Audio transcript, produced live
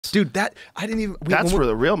Dude, that I didn't even. That's where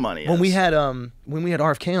the real money is. When we had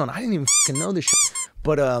RFK on, I didn't even fucking know this shit.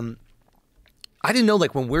 But I didn't know,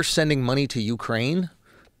 like, when we're sending money to Ukraine,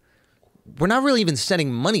 we're not really even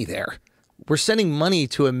sending money there. We're sending money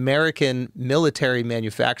to American military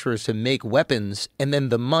manufacturers to make weapons, and then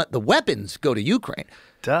the weapons go to Ukraine.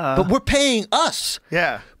 Duh. But we're paying us.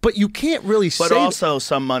 Yeah. But you can't really say. But also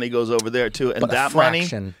some money goes over there too, and that money,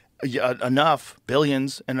 enough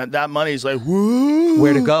billions, and that money is like, woo.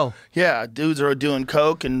 Where to go? Yeah, dudes are doing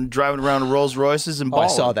coke and driving around in Rolls Royces and balling.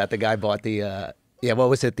 I saw that the guy bought the what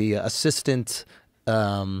was it? The assistant.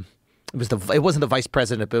 It wasn't the vice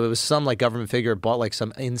president, but it was some like government figure bought like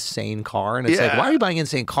some insane car, and it's like, why are you buying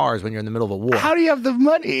insane cars when you're in the middle of a war? How do you have the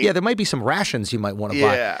money? Yeah, there might be some rations you might want to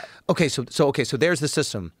buy. Okay, so there's the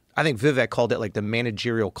system. I think Vivek called it like the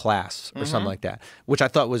managerial class or something like that, which I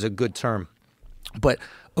thought was a good term. But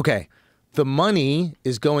okay, the money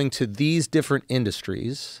is going to these different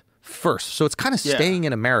industries first, so it's kind of staying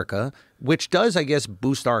in America, which does, I guess,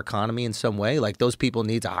 boost our economy in some way. Like, those people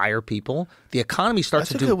need to hire people. The economy starts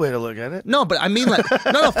to do. That's a good way to look at it. No, but I mean, like,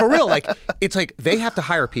 no, for real. Like, it's like they have to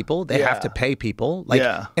hire people. They have to pay people. Like,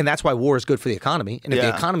 and that's why war is good for the economy. And if the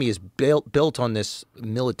economy is built on this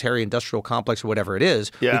military-industrial complex or whatever it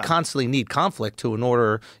is, we constantly need conflict in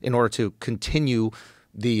order to continue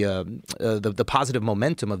the positive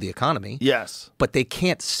momentum of the economy. Yes. But they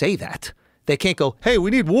can't say that. They can't go, hey, we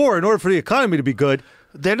need war in order for the economy to be good.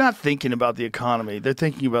 They're not thinking about the economy. They're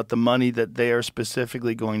thinking about the money that they are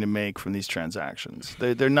specifically going to make from these transactions.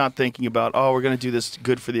 They're not thinking about, oh, we're going to do this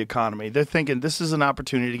good for the economy. They're thinking this is an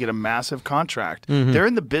opportunity to get a massive contract. They're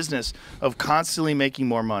in the business of constantly making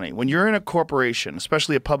more money. When you're in a corporation,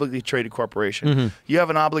 especially a publicly traded corporation, you have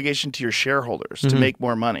an obligation to your shareholders to make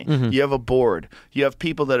more money. You have a board. You have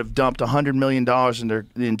people that have dumped $100 million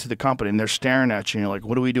into the company, and they're staring at you, and you're like,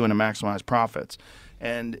 what are we doing to maximize profits?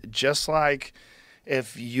 And just like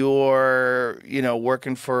if you're,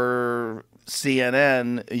 working for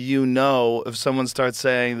CNN, if someone starts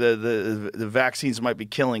saying the vaccines might be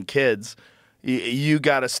killing kids, you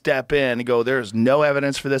got to step in and go, there's no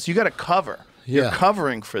evidence for this. You got to cover. You're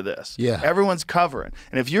covering for this. Everyone's covering.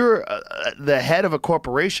 And if you're the head of a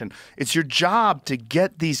corporation, it's your job to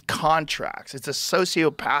get these contracts. It's a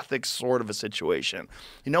sociopathic sort of a situation.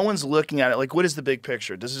 No one's looking at it like, what is the big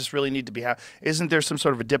picture? Does this really need to be happening? Isn't there some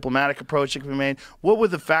sort of a diplomatic approach that can be made? What were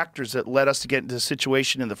the factors that led us to get into this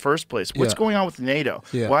situation in the first place? What's going on with NATO?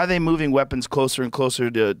 Why are they moving weapons closer and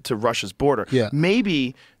closer to Russia's border?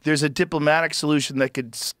 Maybe there's a diplomatic solution that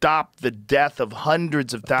could stop the death of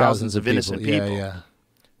hundreds of thousands of innocent people.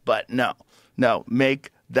 But no,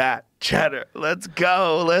 make that cheddar. Let's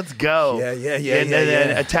go. And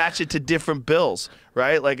then attach it to different bills,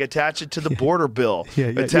 right? Like attach it to the border bill.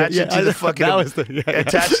 Attach it to the fucking.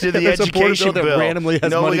 Attach to the education bill. Randomly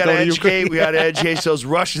has money we got to educate. We got to educate those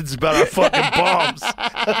Russians about our fucking bombs.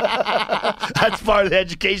 That's part of the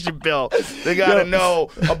education bill. They got to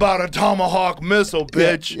know about a Tomahawk missile,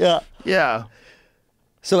 bitch. Yeah.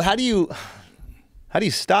 So how do you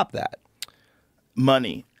stop that?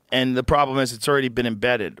 Money. And the problem is it's already been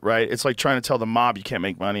embedded, right? It's like trying to tell the mob you can't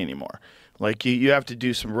make money anymore. Like you have to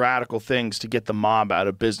do some radical things to get the mob out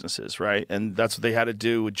of businesses, right? And that's what they had to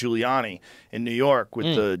do with Giuliani in New York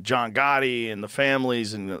with the John Gotti and the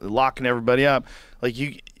families and locking everybody up. Like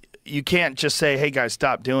you can't just say, hey guys,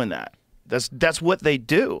 stop doing that. That's what they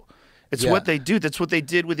do. It's what they do. That's what they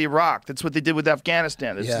did with Iraq. That's what they did with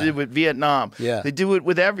Afghanistan. That's what they did with Vietnam. They do it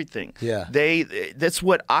with everything. That's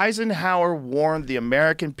what Eisenhower warned the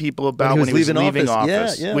American people about when he was leaving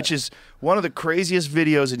office. Which is one of the craziest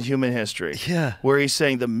videos in human history. Where he's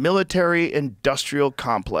saying the military-industrial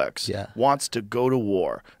complex wants to go to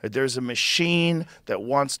war. There's a machine that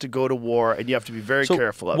wants to go to war, and you have to be very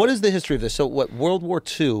careful of it. What is the history of this? So what, World War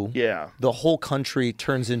II, the whole country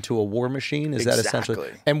turns into a war machine? Is that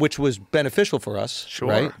essentially? And which was beneficial for us,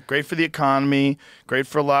 right? Great for the economy, great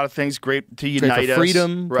for a lot of things, great to unite us. Great for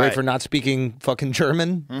freedom, great for not speaking fucking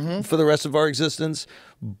German for the rest of our existence.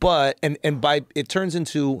 But, and it turns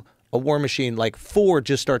into a war machine, like Ford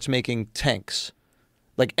just starts making tanks.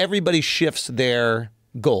 Like everybody shifts their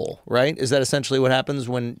goal, right? Is that essentially what happens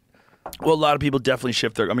when... Well, a lot of people definitely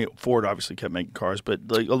shift their... I mean, Ford obviously kept making cars, but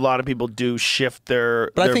like a lot of people do shift their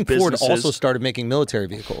But I think businesses. Ford also started making military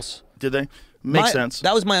vehicles. Did they? Makes sense.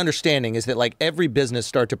 That was my understanding, is that like every business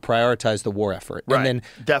started to prioritize the war effort. Right. And then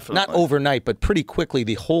definitely. Not overnight, but pretty quickly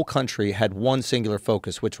the whole country had one singular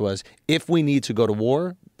focus, which was if we need to go to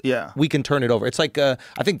war, Yeah. we can turn it over. It's like, I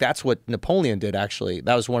think that's what Napoleon did, actually.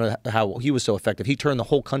 That was one of how he was so effective. He turned the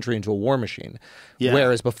whole country into a war machine. Yeah.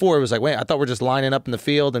 Whereas before, it was like, wait, I thought we're just lining up in the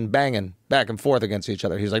field and banging back and forth against each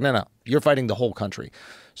other. He's like, no, you're fighting the whole country.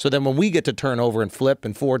 So then when we get to turn over and flip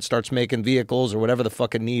and Ford starts making vehicles or whatever the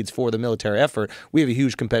fuck it needs for the military effort, we have a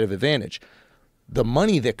huge competitive advantage. The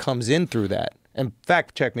money that comes in through that, and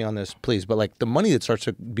fact check me on this, please, but like the money that starts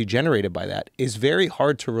to be generated by that is very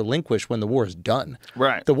hard to relinquish when the war is done.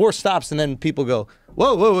 Right. The war stops and then people go,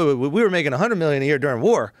 whoa, we were making $100 million a year during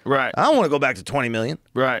war. Right. I don't want to go back to 20 million.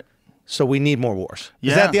 Right. So we need more wars.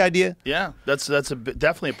 Yeah. Is that the idea? Yeah, that's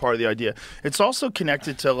definitely a part of the idea. It's also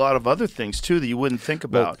connected to a lot of other things too that you wouldn't think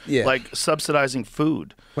about, like subsidizing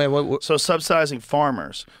food. Wait, what? So subsidizing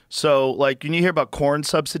farmers. So like when you hear about corn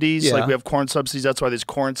subsidies, like we have corn subsidies. That's why there's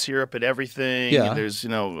corn syrup and everything. Yeah. And there's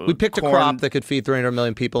we picked a crop that could feed 300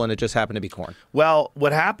 million people, and it just happened to be corn. Well,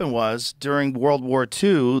 what happened was during World War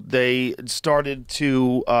II, they started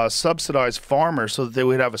to subsidize farmers so that they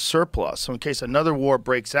would have a surplus. So in case another war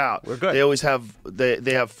breaks out, we're good. They always have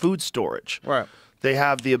they have food storage. Right. They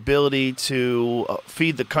have the ability to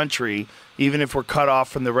feed the country even if we're cut off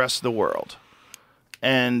from the rest of the world.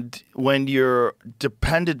 And when you're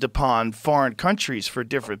dependent upon foreign countries for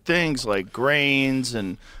different things like grains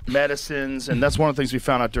and medicines, and that's one of the things we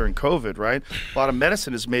found out during COVID, right? A lot of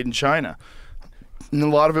medicine is made in China. And a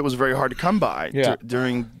lot of it was very hard to come by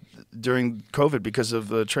during COVID because of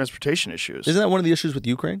the transportation issues. Isn't that one of the issues with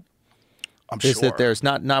Ukraine? I'm sure. Is that there's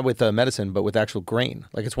not with medicine, but with actual grain.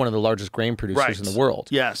 Like it's one of the largest grain producers in the world.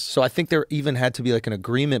 Yes. So I think there even had to be like an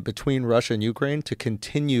agreement between Russia and Ukraine to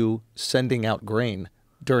continue sending out grain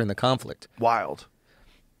during the conflict. Wild.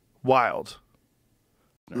 Look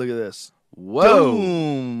at this. Whoa.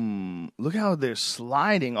 Boom. Look how they're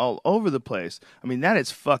sliding all over the place. I mean, that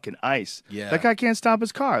is fucking ice. Yeah. That guy can't stop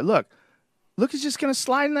his car. Look, he's just going to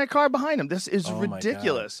slide in that car behind him. This is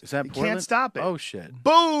ridiculous. Is that You Portland? can't stop it. Oh, shit.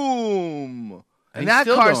 Boom. And he's that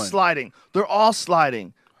still car's going. sliding. They're all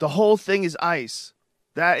sliding. The whole thing is ice.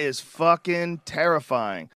 That is fucking terrifying.